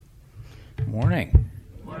Morning.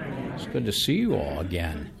 It's good to see you all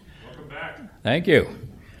again. Welcome back. Thank you.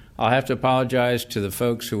 I'll have to apologize to the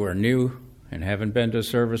folks who are new and haven't been to a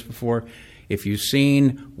service before. If you've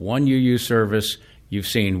seen one UU service, you've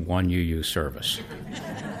seen one UU service.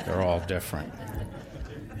 They're all different.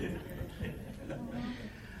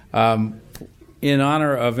 In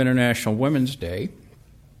honor of International Women's Day,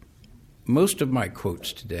 most of my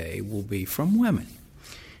quotes today will be from women.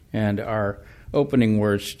 And our opening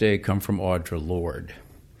words today come from Audre Lorde.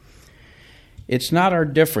 It's not our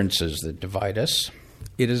differences that divide us.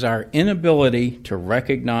 It is our inability to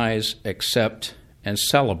recognize, accept, and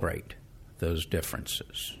celebrate those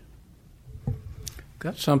differences.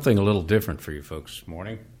 Got something a little different for you folks this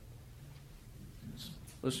morning.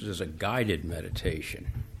 This is a guided meditation.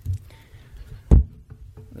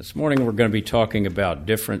 This morning we're going to be talking about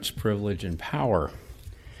difference, privilege, and power.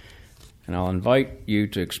 And I'll invite you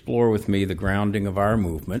to explore with me the grounding of our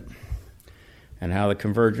movement and how the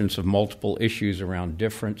convergence of multiple issues around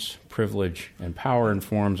difference, privilege, and power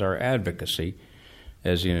informs our advocacy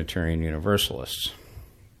as Unitarian Universalists.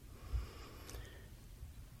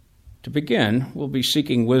 To begin, we'll be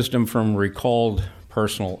seeking wisdom from recalled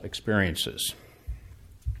personal experiences.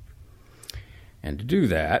 And to do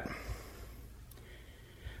that,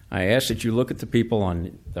 I ask that you look at the people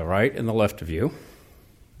on the right and the left of you.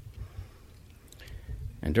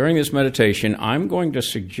 And during this meditation, I'm going to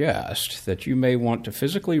suggest that you may want to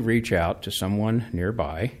physically reach out to someone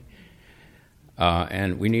nearby,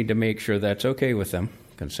 and we need to make sure that's okay with them.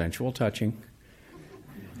 Consensual touching.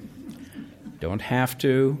 Don't have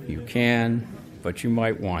to, you can, but you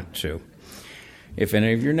might want to. If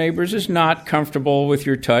any of your neighbors is not comfortable with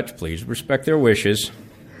your touch, please respect their wishes.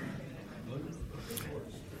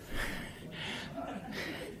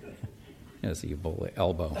 That's the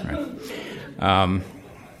elbow, right?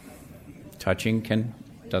 Touching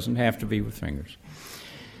doesn't have to be with fingers.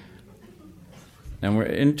 Now we'll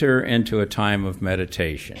enter into a time of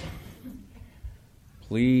meditation.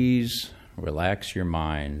 Please relax your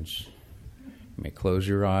minds. You may close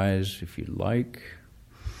your eyes if you'd like.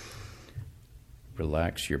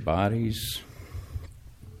 Relax your bodies.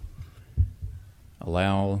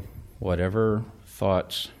 Allow whatever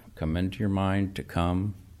thoughts come into your mind to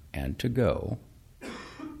come and to go.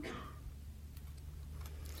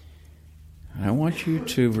 And I want you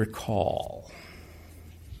to recall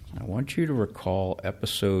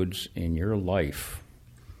episodes in your life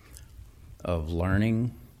of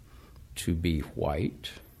learning to be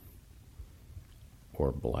white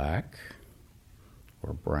or black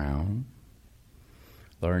or brown,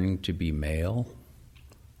 learning to be male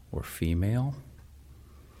or female,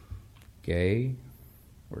 gay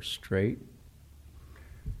or straight,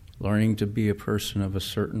 learning to be a person of a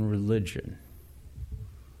certain religion,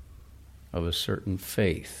 of a certain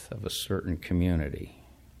faith, of a certain community.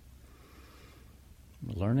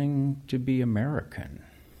 Learning to be American.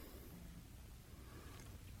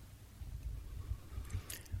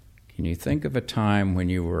 Can you think of a time when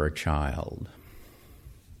you were a child,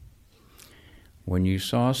 when you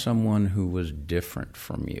saw someone who was different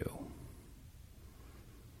from you?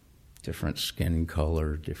 Different skin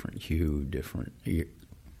color, different hue, different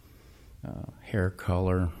hair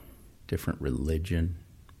color, different religion.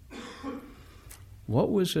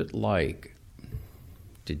 What was it like?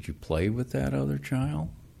 Did you play with that other child?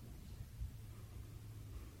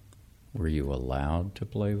 Were you allowed to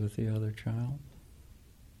play with the other child?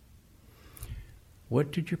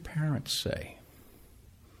 What did your parents say?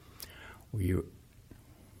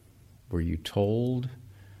 Were you told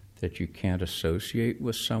that you can't associate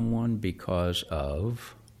with someone because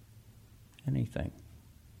of anything?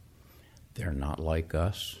 They're not like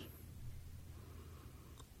us.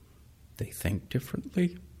 They think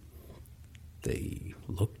differently. They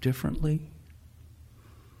look differently.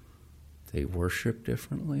 They worship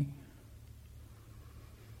differently.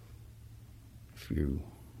 If you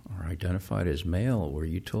are identified as male, were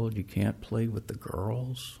you told you can't play with the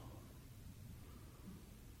girls?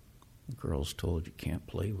 The girls told you can't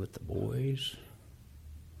play with the boys?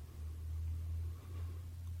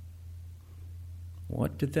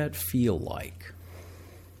 What did that feel like?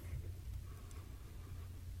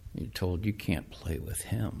 You're told you can't play with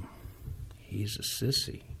him. He's a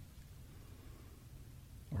sissy.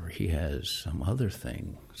 Or he has some other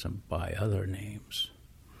thing, some by other names.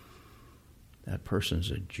 That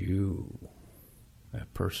person's a Jew.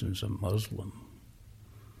 That person's a Muslim.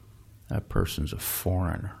 That person's a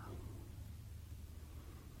foreigner.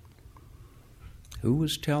 Who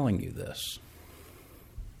was telling you this?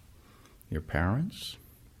 Your parents?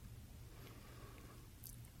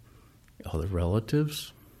 Other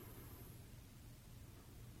relatives?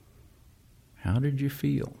 How did you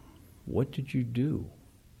feel? What did you do?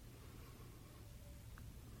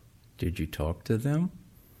 Did you talk to them?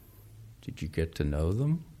 Did you get to know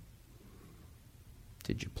them?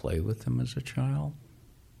 Did you play with them as a child?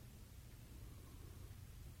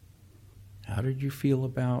 How did you feel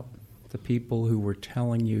about the people who were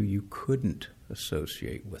telling you you couldn't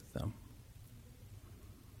associate with them?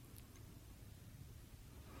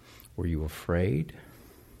 Were you afraid?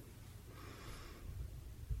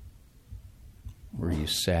 Were you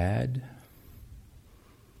sad?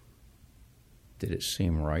 Did it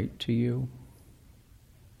seem right to you?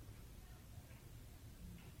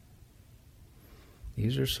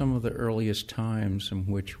 These are some of the earliest times in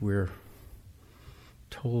which we're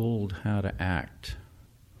told how to act,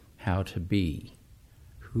 how to be,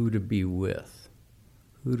 who to be with,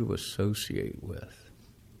 who to associate with.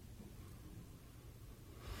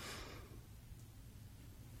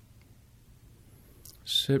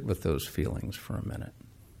 Sit with those feelings for a minute.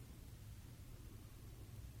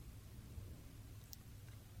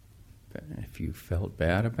 If you felt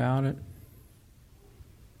bad about it,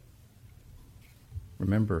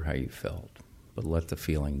 remember how you felt, but let the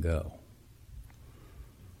feeling go.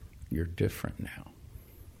 You're different now.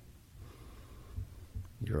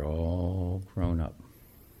 You're all grown up.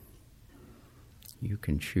 You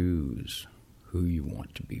can choose who you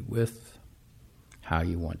want to be with, how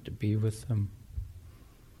you want to be with them,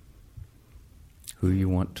 who you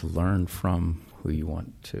want to learn from, who you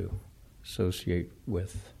want to associate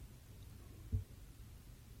with.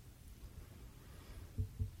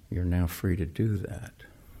 You're now free to do that.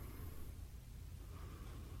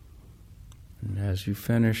 And as you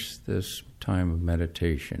finish this time of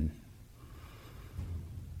meditation,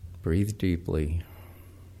 breathe deeply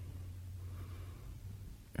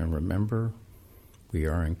and remember, we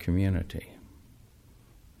are in community.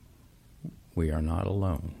 We are not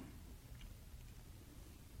alone.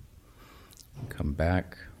 Come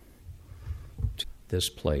back to this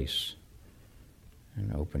place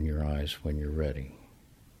and open your eyes when you're ready.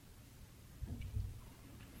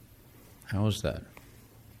 How was that?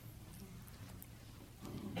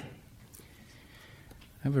 I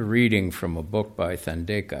have a reading from a book by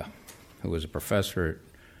Thandeka, who was a professor at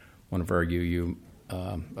one of our UU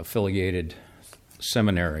affiliated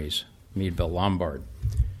seminaries, Meadville Lombard.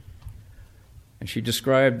 And she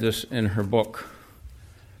described this in her book,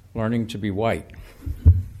 Learning to be White.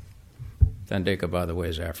 Thandeka, by the way,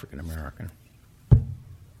 is African American.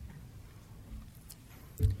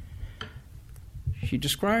 She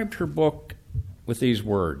described her book with these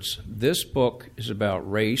words: "This book is about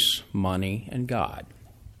race, money, and God.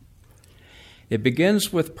 It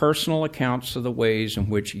begins with personal accounts of the ways in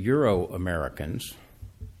which Euro-Americans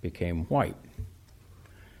became white,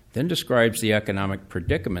 then describes the economic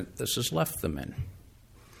predicament this has left them in,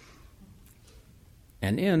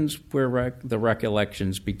 and ends where the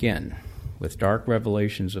recollections begin, with dark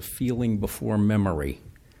revelations of feeling before memory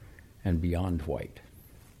and beyond white.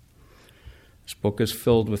 This book is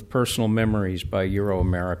filled with personal memories by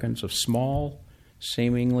Euro-Americans of small,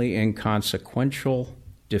 seemingly inconsequential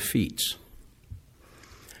defeats.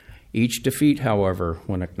 Each defeat, however,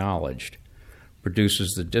 when acknowledged,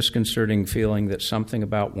 produces the disconcerting feeling that something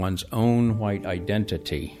about one's own white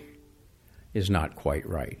identity is not quite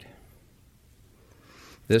right.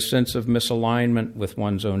 This sense of misalignment with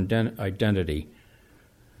one's own identity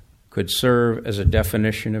could serve as a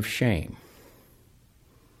definition of shame.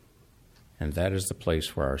 And that is the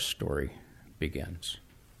place where our story begins.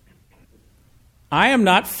 I am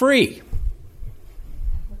not free.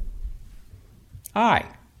 I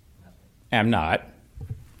am not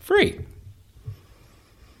free.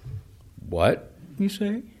 What, you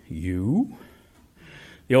say? You?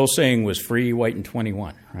 The old saying was free, white, and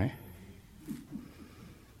 21, right?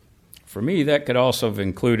 For me, that could also have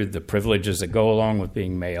included the privileges that go along with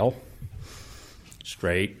being male,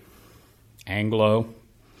 straight, Anglo,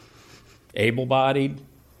 able-bodied,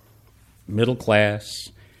 middle class,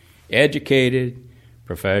 educated,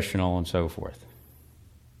 professional, and so forth.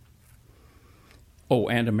 Oh,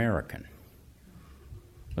 and American.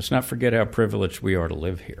 Let's not forget how privileged we are to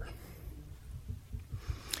live here.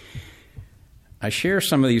 I share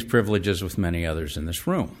some of these privileges with many others in this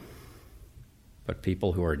room. But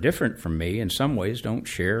people who are different from me in some ways don't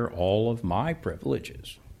share all of my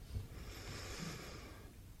privileges.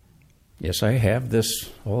 Yes, I have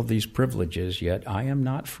all of these privileges, yet I am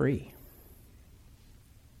not free.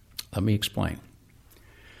 Let me explain.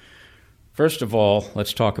 First of all,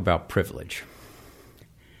 let's talk about privilege.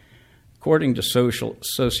 According to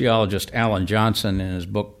sociologist Alan Johnson in his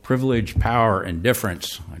book Privilege, Power, and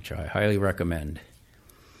Difference, which I highly recommend,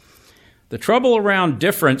 The trouble around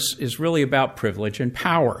difference is really about privilege and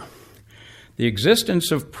power. The existence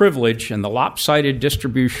of privilege and the lopsided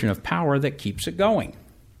distribution of power that keeps it going.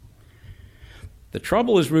 The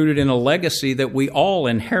trouble is rooted in a legacy that we all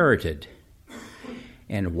inherited.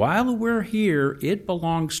 And while we're here, it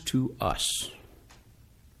belongs to us.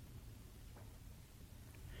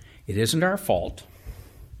 It isn't our fault.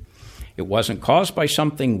 It wasn't caused by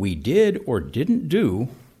something we did or didn't do.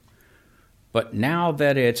 But now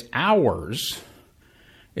that it's ours,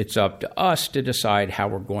 it's up to us to decide how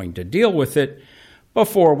we're going to deal with it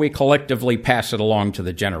before we collectively pass it along to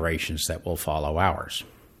the generations that will follow ours.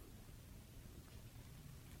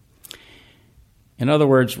 In other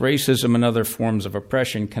words, racism and other forms of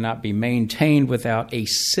oppression cannot be maintained without a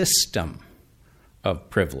system of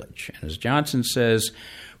privilege. And as Johnson says,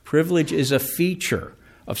 privilege is a feature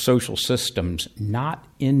of social systems, not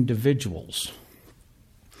individuals.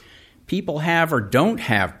 People have or don't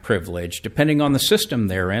have privilege depending on the system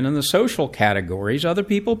they're in and the social categories other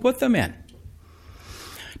people put them in.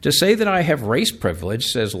 To say that I have race privilege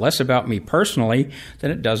says less about me personally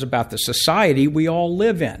than it does about the society we all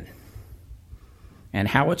live in and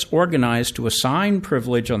how it's organized to assign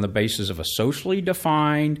privilege on the basis of a socially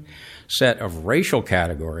defined set of racial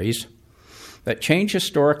categories that change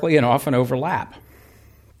historically and often overlap.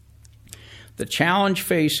 The challenge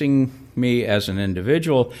facing me as an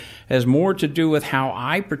individual has more to do with how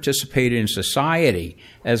I participate in society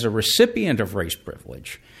as a recipient of race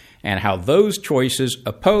privilege and how those choices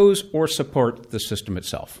oppose or support the system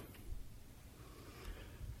itself.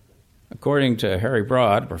 According to Harry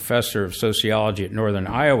Broad, professor of sociology at Northern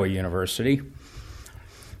Iowa University,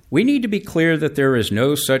 we need to be clear that there is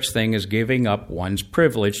no such thing as giving up one's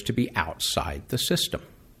privilege to be outside the system.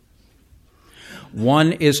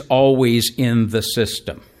 One is always in the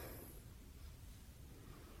system.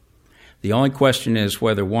 The only question is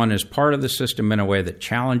whether one is part of the system in a way that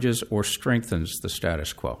challenges or strengthens the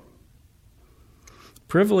status quo.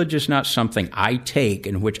 Privilege is not something I take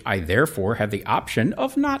in which I therefore have the option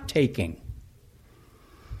of not taking.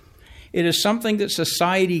 It is something that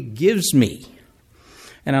society gives me.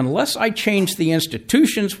 And unless I change the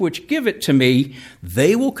institutions which give it to me,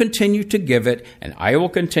 they will continue to give it, and I will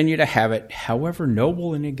continue to have it, however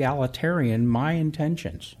noble and egalitarian my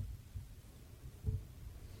intentions.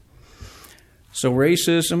 So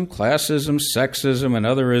racism, classism, sexism, and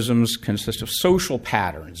other isms consist of social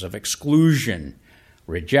patterns of exclusion,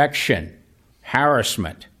 rejection,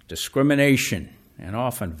 harassment, discrimination, and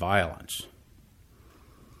often violence.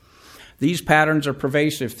 These patterns are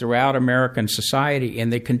pervasive throughout American society,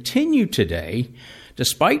 and they continue today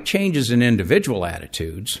despite changes in individual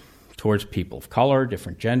attitudes towards people of color,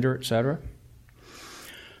 different gender, etc.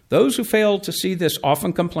 Those who fail to see this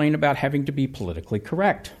often complain about having to be politically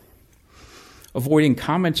correct, avoiding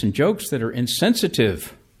comments and jokes that are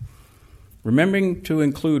insensitive, remembering to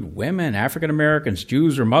include women, African Americans,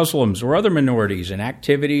 Jews or Muslims or other minorities in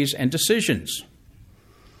activities and decisions.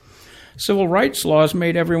 Civil rights laws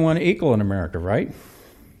made everyone equal in America, right?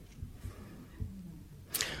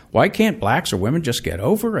 Why can't blacks or women just get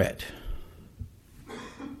over it?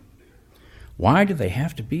 Why do they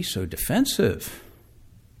have to be so defensive?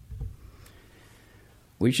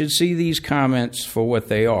 We should see these comments for what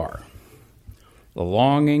they are. The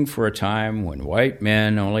longing for a time when white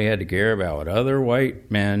men only had to care about what other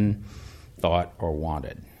white men thought or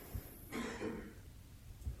wanted.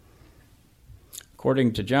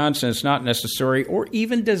 According to Johnson, it's not necessary or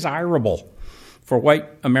even desirable for white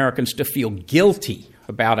Americans to feel guilty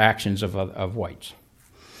about actions of whites.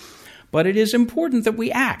 But it is important that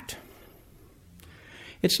we act.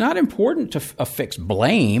 It's not important to affix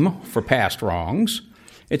blame for past wrongs.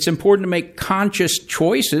 It's important to make conscious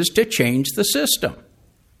choices to change the system.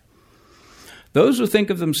 Those who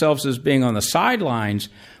think of themselves as being on the sidelines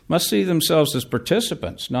must see themselves as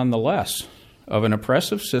participants, nonetheless, of an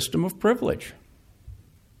oppressive system of privilege.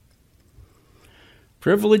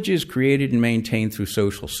 Privilege is created and maintained through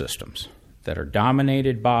social systems that are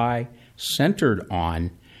dominated by, centered on,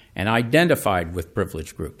 and identified with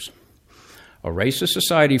privileged groups. A racist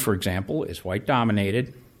society, for example, is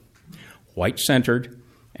white-dominated, white-centered,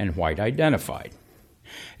 and white-identified.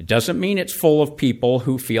 It doesn't mean it's full of people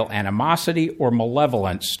who feel animosity or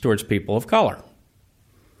malevolence towards people of color,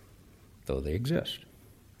 though they exist.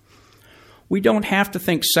 We don't have to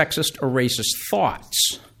think sexist or racist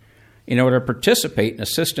thoughts in order to participate in a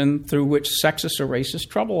system through which sexist or racist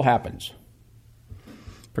trouble happens.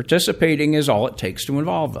 Participating is all it takes to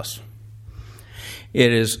involve us.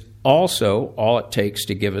 It is also all it takes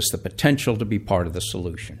to give us the potential to be part of the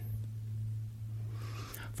solution.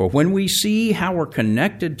 For when we see how we're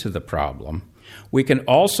connected to the problem, We can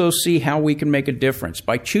also see how we can make a difference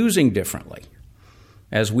by choosing differently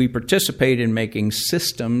as we participate in making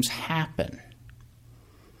systems happen.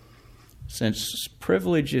 Since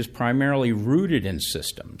privilege is primarily rooted in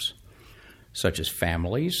systems, such as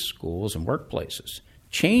families, schools, and workplaces,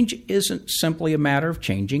 change isn't simply a matter of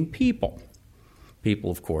changing people.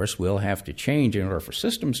 People, of course, will have to change in order for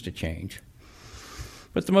systems to change.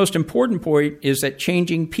 But the most important point is that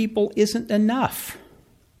changing people isn't enough.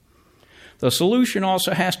 The solution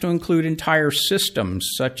also has to include entire systems,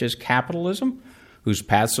 such as capitalism, whose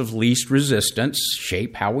paths of least resistance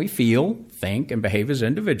shape how we feel, think, and behave as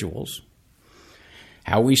individuals,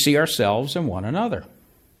 how we see ourselves and one another.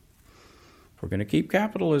 If we're going to keep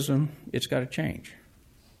capitalism, it's got to change.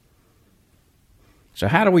 So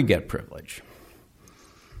how do we get privilege?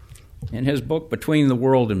 In his book, Between the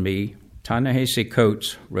World and Me, Ta-Nehisi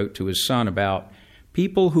Coates wrote to his son about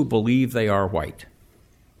people who believe they are white.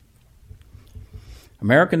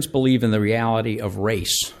 Americans believe in the reality of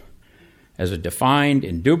race as a defined,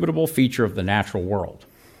 indubitable feature of the natural world.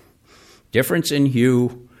 Difference in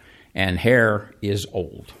hue and hair is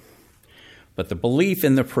old. But the belief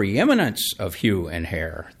in the preeminence of hue and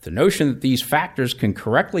hair, the notion that these factors can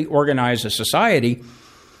correctly organize a society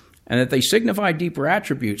and that they signify deeper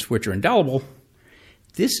attributes which are indelible,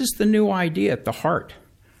 this is the new idea at the heart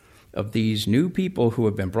of these new people who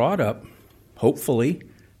have been brought up, hopefully,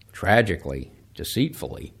 tragically,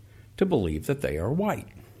 deceitfully, to believe that they are white.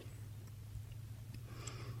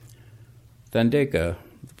 Thandeka,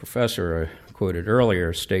 the professor I quoted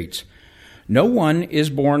earlier, states, "No one is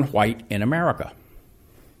born white in America,"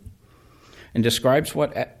 and describes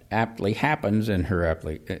what aptly happens in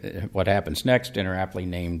what happens next in her aptly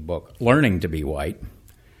named book, Learning to be White.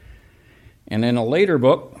 And in a later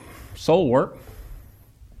book, Soul Work,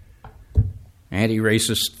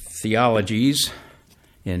 Anti-Racist Theologies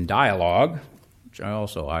in Dialogue, which I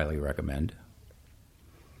also highly recommend,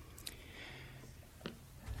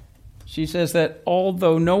 she says that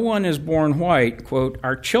although no one is born white, quote,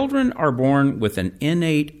 "our children are born with an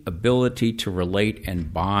innate ability to relate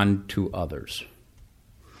and bond to others.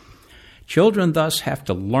 Children thus have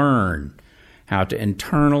to learn how to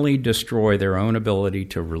internally destroy their own ability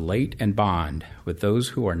to relate and bond with those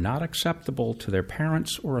who are not acceptable to their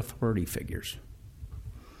parents or authority figures.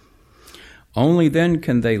 Only then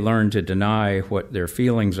can they learn to deny what their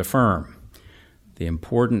feelings affirm, the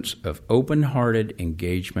importance of open-hearted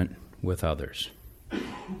engagement with others."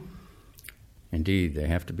 Indeed, they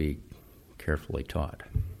have to be carefully taught.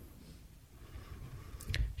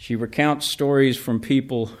 She recounts stories from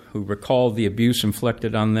people who recall the abuse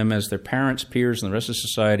inflicted on them as their parents, peers, and the rest of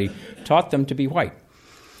society taught them to be white.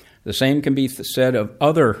 The same can be said of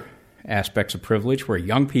other aspects of privilege where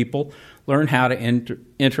young people learn how to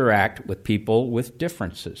interact with people with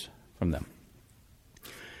differences from them.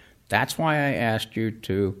 That's why I asked you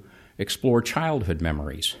to explore childhood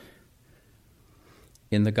memories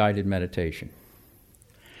in the guided meditation.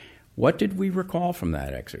 What did we recall from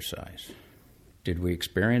that exercise? Did we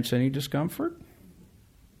experience any discomfort?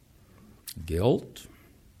 Guilt?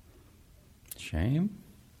 Shame?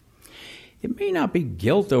 It may not be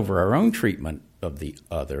guilt over our own treatment of the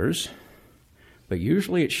others, but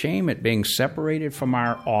usually it's shame at being separated from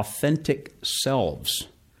our authentic selves.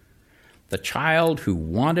 The child who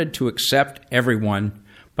wanted to accept everyone,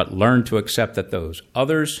 but learned to accept that those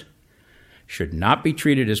others should not be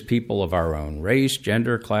treated as people of our own race,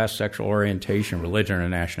 gender, class, sexual orientation, religion, or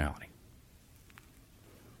nationality.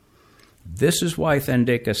 This is why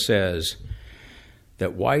Thandeka says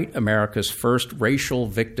that white America's first racial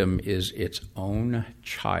victim is its own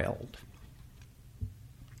child.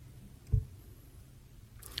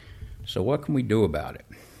 So what can we do about it?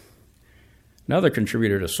 Another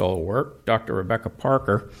contributor to Soul Work, Dr. Rebecca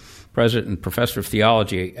Parker, president and professor of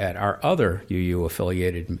theology at our other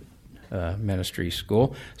UU-affiliated ministry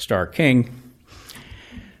school, Starr King,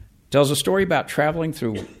 tells a story about traveling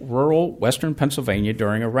through rural western Pennsylvania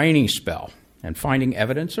during a rainy spell and finding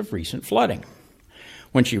evidence of recent flooding,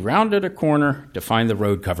 when she rounded a corner to find the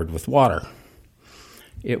road covered with water.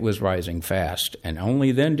 It was rising fast, and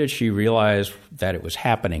only then did she realize that it was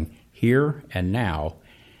happening here and now,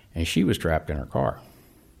 and she was trapped in her car.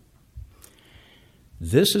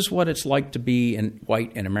 This is what it's like to be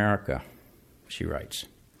white in America, she writes.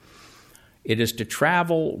 It is to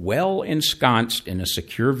travel well ensconced in a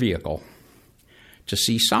secure vehicle, to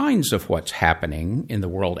see signs of what's happening in the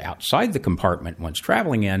world outside the compartment one's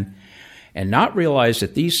traveling in, and not realize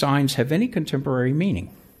that these signs have any contemporary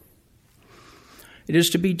meaning. It is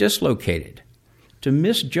to be dislocated, to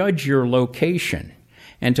misjudge your location,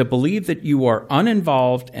 and to believe that you are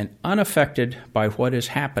uninvolved and unaffected by what is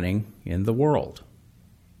happening in the world.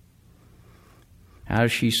 How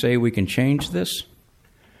does she say we can change this?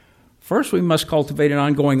 First, we must cultivate an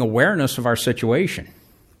ongoing awareness of our situation.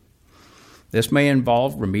 This may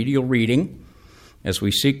involve remedial reading as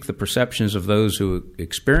we seek the perceptions of those who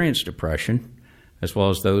experience depression, as well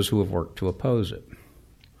as those who have worked to oppose it.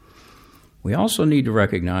 We also need to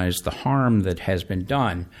recognize the harm that has been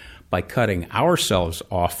done by cutting ourselves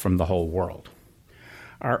off from the whole world.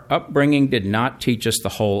 Our upbringing did not teach us the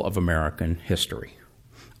whole of American history,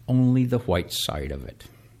 only the white side of it.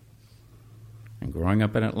 And growing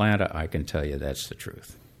up in Atlanta, I can tell you that's the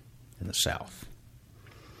truth, in the South.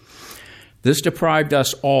 This deprived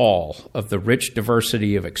us all of the rich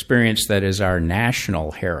diversity of experience that is our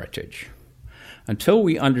national heritage. Until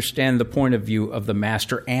we understand the point of view of the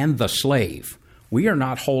master and the slave, we are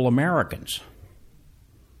not whole Americans.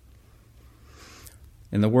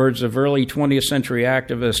 In the words of early 20th century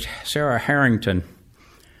activist Sarah Harrington,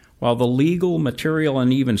 while the legal, material,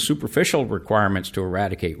 and even superficial requirements to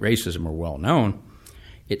eradicate racism are well known,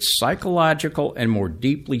 its psychological and more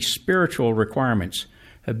deeply spiritual requirements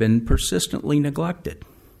have been persistently neglected.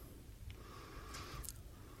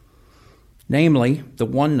 Namely, the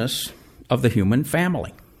oneness of the human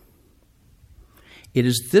family. It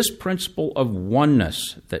is this principle of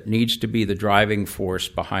oneness that needs to be the driving force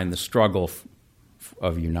behind the struggle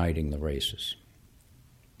of uniting the races.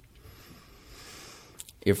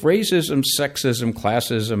 If racism, sexism,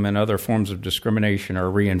 classism, and other forms of discrimination are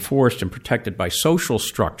reinforced and protected by social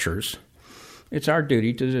structures, it's our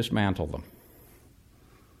duty to dismantle them.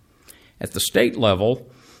 At the state level,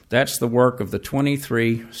 that's the work of the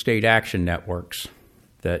 23 state action networks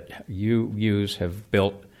that UUs have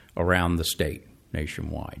built around the state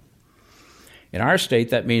nationwide. In our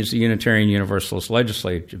state, that means the Unitarian Universalist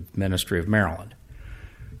Legislative Ministry of Maryland,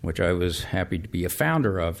 which I was happy to be a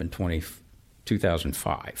founder of in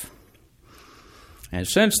 2005. And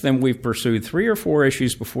since then, we've pursued 3 or 4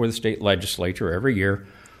 issues before the state legislature every year,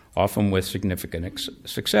 often with significant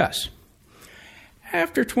success.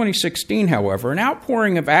 After 2016, however, an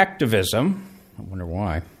outpouring of activism, I wonder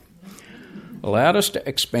why, allowed us to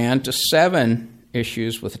expand to 7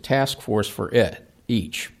 issues with a task force for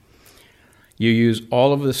each. UUs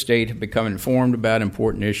all over the state have become informed about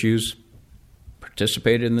important issues,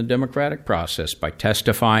 participated in the democratic process by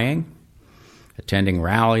testifying, attending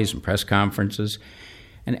rallies and press conferences,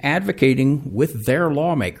 and advocating with their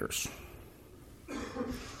lawmakers.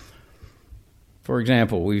 For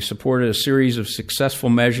example, we supported a series of successful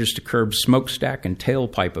measures to curb smokestack and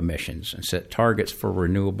tailpipe emissions and set targets for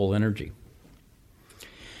renewable energy.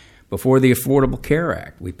 Before the Affordable Care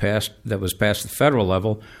Act that was passed at the federal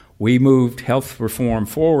level, we moved health reform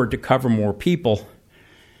forward to cover more people,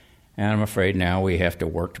 and I'm afraid now we have to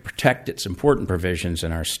work to protect its important provisions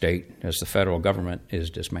in our state as the federal government is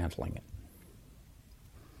dismantling it.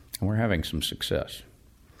 And we're having some success.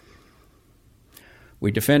 We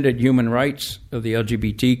defended human rights of the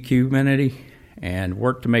LGBT community and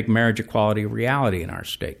worked to make marriage equality a reality in our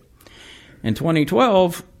state. In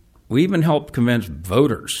 2012, we even helped convince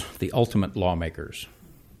voters, the ultimate lawmakers,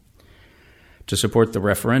 to support the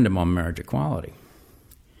referendum on marriage equality.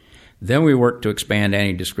 Then we worked to expand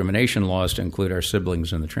anti-discrimination laws to include our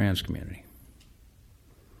siblings in the trans community.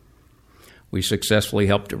 We successfully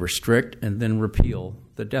helped to restrict and then repeal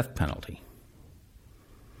the death penalty.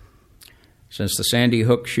 Since the Sandy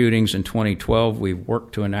Hook shootings in 2012, we've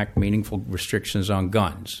worked to enact meaningful restrictions on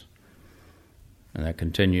guns, and that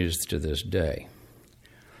continues to this day.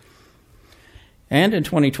 And in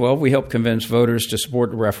 2012, we helped convince voters to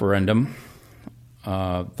support the referendum,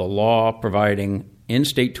 the law providing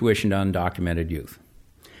in-state tuition to undocumented youth.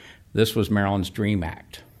 This was Maryland's DREAM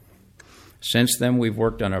Act. Since then, we've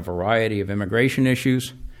worked on a variety of immigration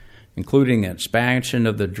issues, including an expansion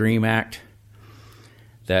of the DREAM Act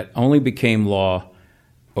that only became law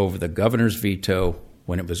over the governor's veto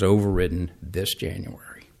when it was overridden this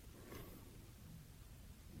January.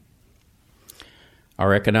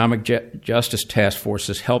 Our economic justice task force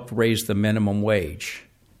has helped raise the minimum wage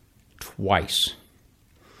twice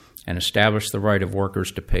and establish the right of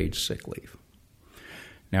workers to paid sick leave.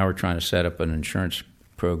 Now we're trying to set up an insurance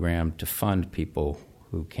program to fund people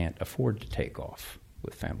who can't afford to take off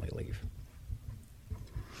with family leave.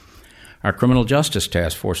 Our criminal justice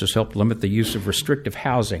task force has helped limit the use of restrictive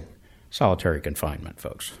housing, solitary confinement,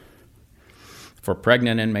 folks, for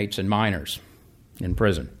pregnant inmates and minors in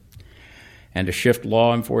prison, and to shift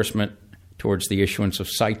law enforcement towards the issuance of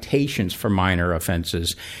citations for minor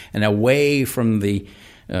offenses and away from the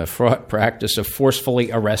fraught practice of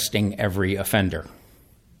forcefully arresting every offender.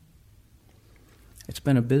 It's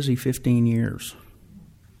been a busy 15 years.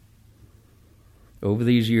 Over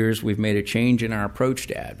these years, we've made a change in our approach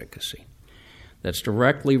to advocacy that's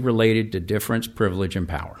directly related to difference, privilege, and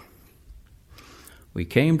power. We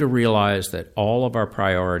came to realize that all of our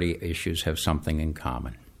priority issues have something in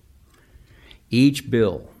common. Each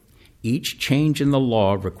bill, each change in the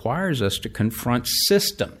law requires us to confront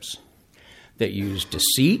systems that use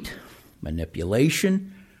deceit,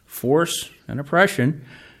 manipulation, force, and oppression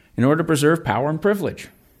in order to preserve power and privilege.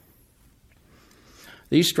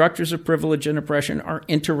 These structures of privilege and oppression are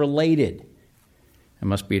interrelated and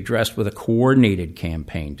must be addressed with a coordinated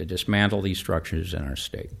campaign to dismantle these structures in our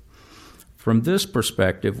state. From this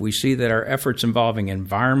perspective, we see that our efforts involving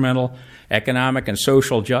environmental, economic, and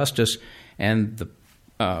social justice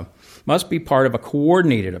must be part of a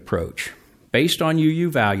coordinated approach based on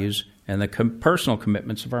UU values and the personal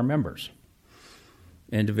commitments of our members,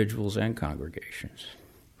 individuals and congregations.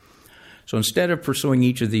 So instead of pursuing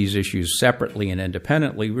each of these issues separately and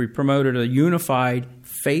independently, we promoted a unified,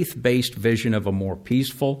 faith-based vision of a more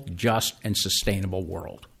peaceful, just, and sustainable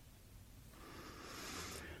world.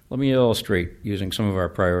 Let me illustrate using some of our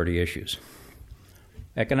priority issues.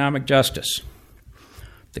 Economic justice.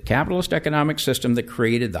 The capitalist economic system that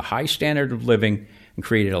created the high standard of living and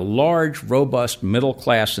created a large, robust middle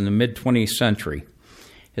class in the mid-20th century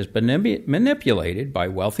has been manipulated by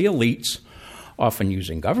wealthy elites, often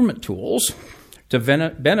using government tools, to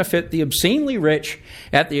benefit the obscenely rich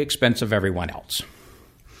at the expense of everyone else,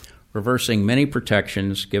 reversing many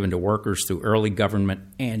protections given to workers through early government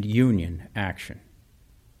and union action.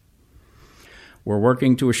 We're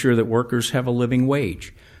working to assure that workers have a living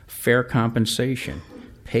wage, fair compensation,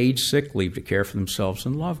 paid sick leave to care for themselves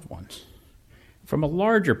and loved ones. From a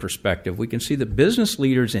larger perspective, we can see that business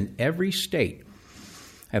leaders in every state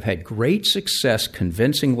have had great success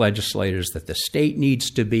convincing legislators that the state needs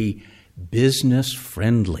to be business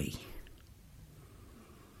friendly.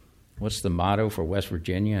 What's the motto for West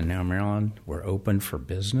Virginia and now Maryland? We're open for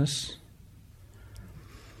business.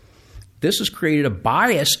 This has created a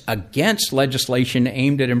bias against legislation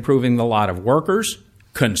aimed at improving the lot of workers,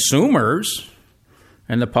 consumers,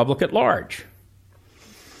 and the public at large.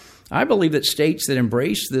 I believe that states that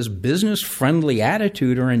embrace this business-friendly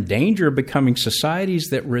attitude are in danger of becoming societies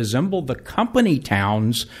that resemble the company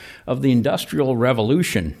towns of the Industrial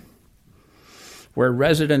Revolution, where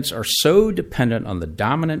residents are so dependent on the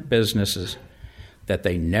dominant businesses that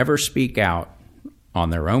they never speak out on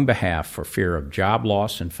their own behalf for fear of job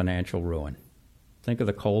loss and financial ruin. Think of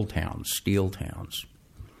the coal towns, steel towns.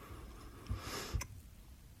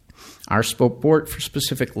 Our support for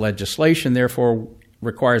specific legislation, therefore,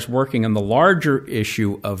 requires working on the larger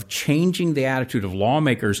issue of changing the attitude of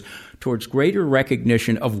lawmakers towards greater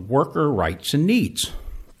recognition of worker rights and needs.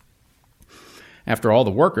 After all, the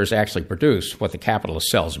workers actually produce what the capitalist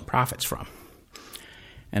sells and profits from.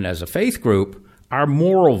 And as a faith group, our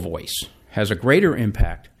moral voice has a greater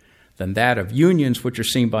impact than that of unions, which are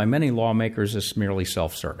seen by many lawmakers as merely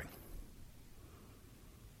self-serving.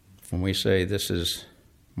 When we say this is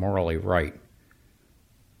morally right,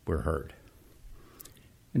 we're heard.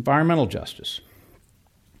 Environmental justice.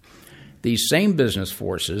 These same business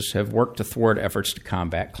forces have worked to thwart efforts to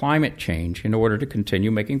combat climate change in order to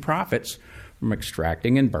continue making profits from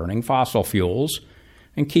extracting and burning fossil fuels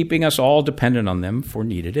and keeping us all dependent on them for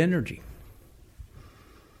needed energy.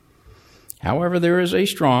 However, there is a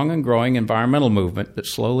strong and growing environmental movement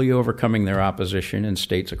that's slowly overcoming their opposition in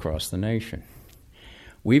states across the nation.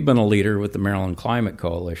 We've been a leader with the Maryland Climate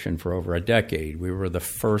Coalition for over a decade. We were the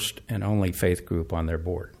first and only faith group on their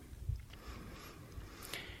board.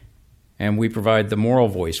 And we provide the moral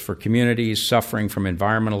voice for communities suffering from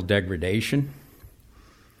environmental degradation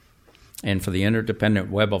and for the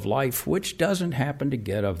interdependent web of life, which doesn't happen to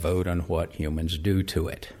get a vote on what humans do to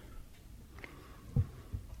it.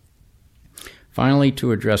 Finally,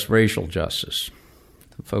 to address racial justice,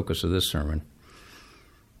 the focus of this sermon,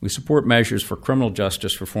 we support measures for criminal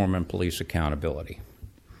justice reform and police accountability.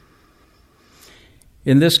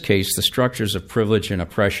 In this case, the structures of privilege and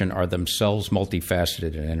oppression are themselves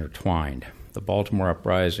multifaceted and intertwined. The Baltimore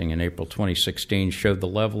uprising in April 2016 showed the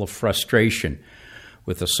level of frustration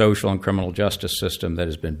with the social and criminal justice system that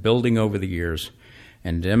has been building over the years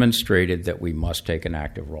and demonstrated that we must take an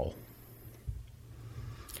active role.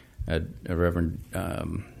 Reverend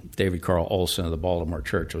David Carl Olson of the Baltimore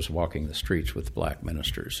Church was walking the streets with black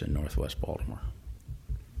ministers in Northwest Baltimore.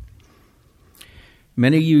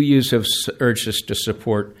 Many UUs have urged us to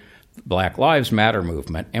support the Black Lives Matter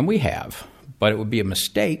movement, and we have, but it would be a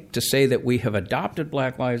mistake to say that we have adopted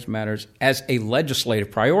Black Lives Matter as a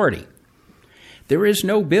legislative priority. There is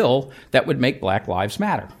no bill that would make Black Lives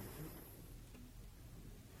matter.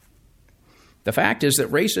 The fact is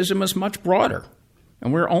that racism is much broader,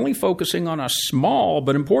 and we're only focusing on a small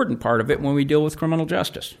but important part of it when we deal with criminal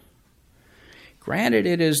justice. Granted,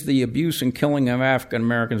 it is the abuse and killing of African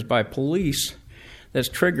Americans by police that's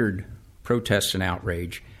triggered protests and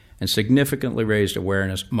outrage and significantly raised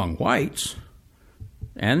awareness among whites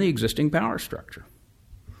and the existing power structure.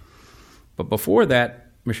 But before that,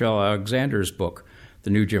 Michelle Alexander's book, The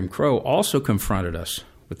New Jim Crow, also confronted us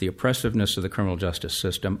with the oppressiveness of the criminal justice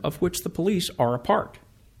system, of which the police are a part.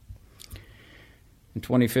 In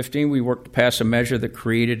 2015, we worked to pass a measure that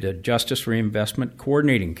created a Justice Reinvestment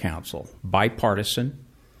Coordinating Council, bipartisan,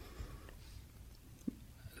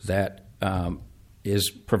 that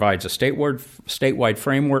provides a statewide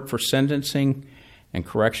framework for sentencing and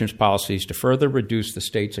corrections policies to further reduce the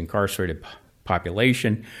state's incarcerated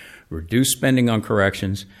population, reduce spending on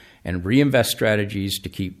corrections, and reinvest strategies to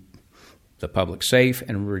keep the public safe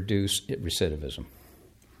and reduce recidivism.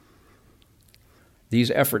 These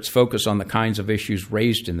efforts focus on the kinds of issues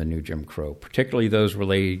raised in the new Jim Crow, particularly those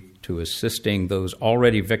related to assisting those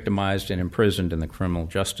already victimized and imprisoned in the criminal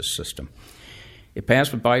justice system. It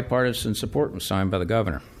passed with bipartisan support and was signed by the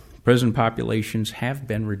governor. Prison populations have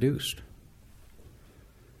been reduced.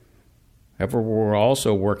 However, we're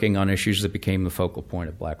also working on issues that became the focal point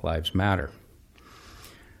of Black Lives Matter.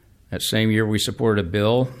 That same year, we supported a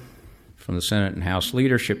bill from the Senate and House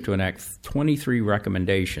leadership to enact 23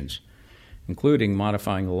 recommendations, including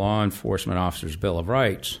modifying the Law Enforcement Officers' Bill of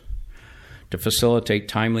Rights to facilitate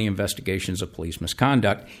timely investigations of police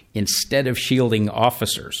misconduct instead of shielding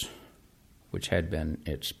officers, which had been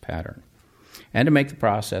its pattern, and to make the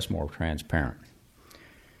process more transparent.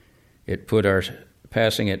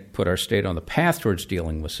 Passing it put our state on the path towards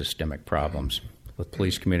dealing with systemic problems with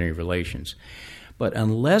police-community relations. But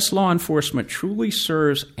unless law enforcement truly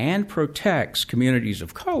serves and protects communities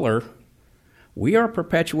of color, we are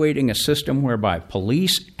perpetuating a system whereby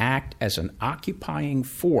police act as an occupying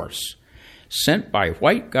force sent by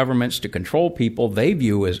white governments to control people they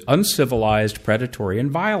view as uncivilized, predatory,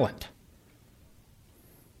 and violent.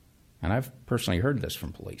 And I've personally heard this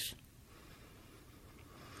from police.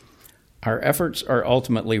 Our efforts are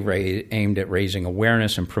ultimately aimed at raising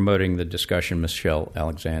awareness and promoting the discussion Michelle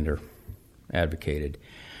Alexander advocated.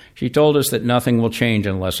 She told us that nothing will change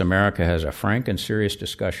unless America has a frank and serious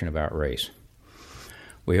discussion about race.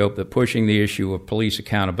 We hope that pushing the issue of police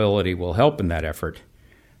accountability will help in that effort,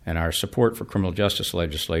 and our support for criminal justice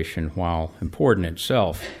legislation, while important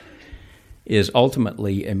itself, is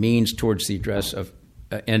ultimately a means towards the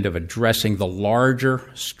end of addressing the larger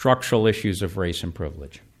structural issues of race and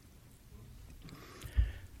privilege.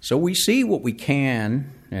 So we see what we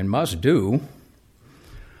can and must do.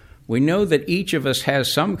 We know that each of us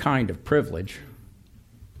has some kind of privilege,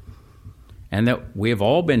 and that we have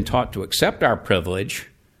all been taught to accept our privilege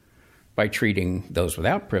by treating those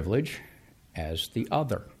without privilege as the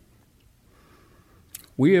other.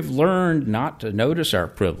 We have learned not to notice our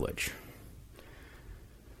privilege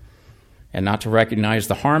and not to recognize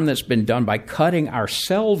the harm that's been done by cutting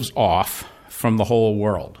ourselves off from the whole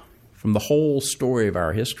world, from the whole story of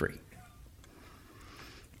our history.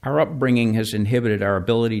 Our upbringing has inhibited our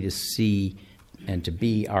ability to see and to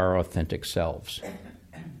be our authentic selves,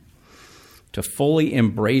 to fully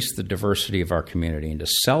embrace the diversity of our community and to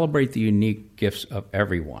celebrate the unique gifts of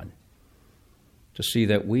everyone, to see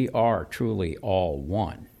that we are truly all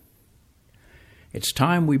one. It's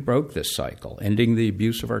time we broke this cycle, ending the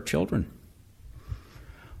abuse of our children.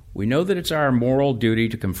 We know that it's our moral duty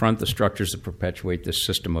to confront the structures that perpetuate this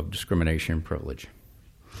system of discrimination and privilege,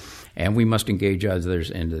 and we must engage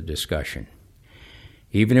others in the discussion.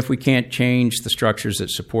 Even if we can't change the structures that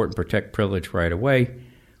support and protect privilege right away,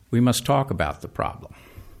 we must talk about the problem.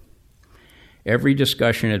 Every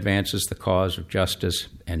discussion advances the cause of justice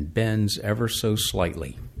and bends ever so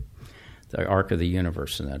slightly the arc of the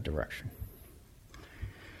universe in that direction.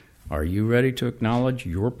 Are you ready to acknowledge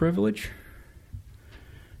your privilege?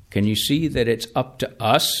 Can you see that it's up to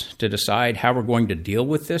us to decide how we're going to deal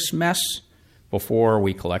with this mess before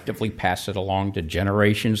we collectively pass it along to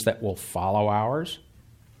generations that will follow ours?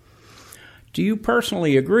 Do you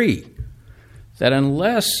personally agree that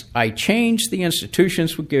unless I change the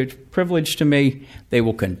institutions who give privilege to me, they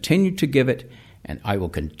will continue to give it, and I will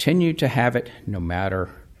continue to have it no matter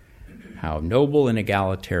how noble and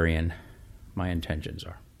egalitarian my intentions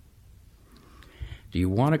are? Do you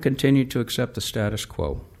want to continue to accept the status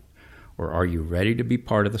quo, or are you ready to be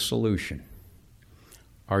part of the solution?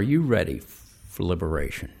 Are you ready for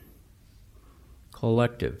liberation?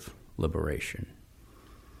 Collective liberation.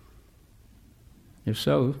 If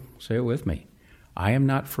so, say it with me. I am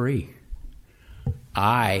not free.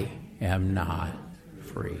 I am not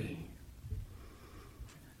free.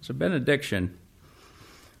 As a benediction,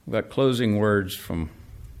 we've got closing words from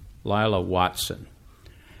Lila Watson,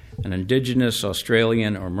 an Indigenous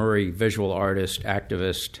Australian or Murray visual artist,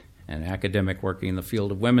 activist, and academic working in the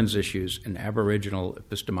field of women's issues and Aboriginal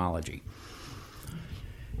epistemology.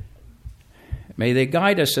 May they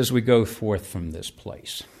guide us as we go forth from this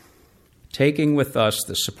place, taking with us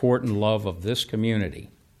the support and love of this community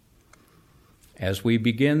as we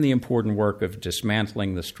begin the important work of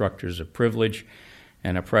dismantling the structures of privilege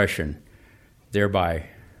and oppression, thereby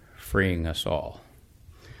freeing us all.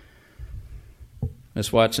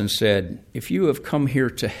 Ms. Watson said, "If you have come here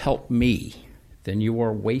to help me, then you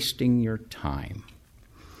are wasting your time.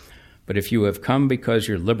 But if you have come because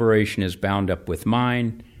your liberation is bound up with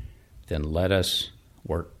mine, then let us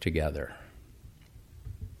work together."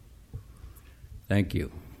 Thank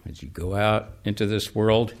you. As you go out into this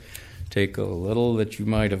world, take a little that you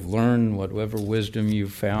might have learned, whatever wisdom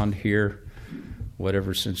you've found here,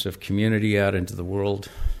 whatever sense of community out into the world.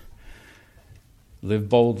 Live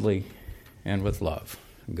boldly and with love.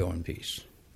 Go in peace.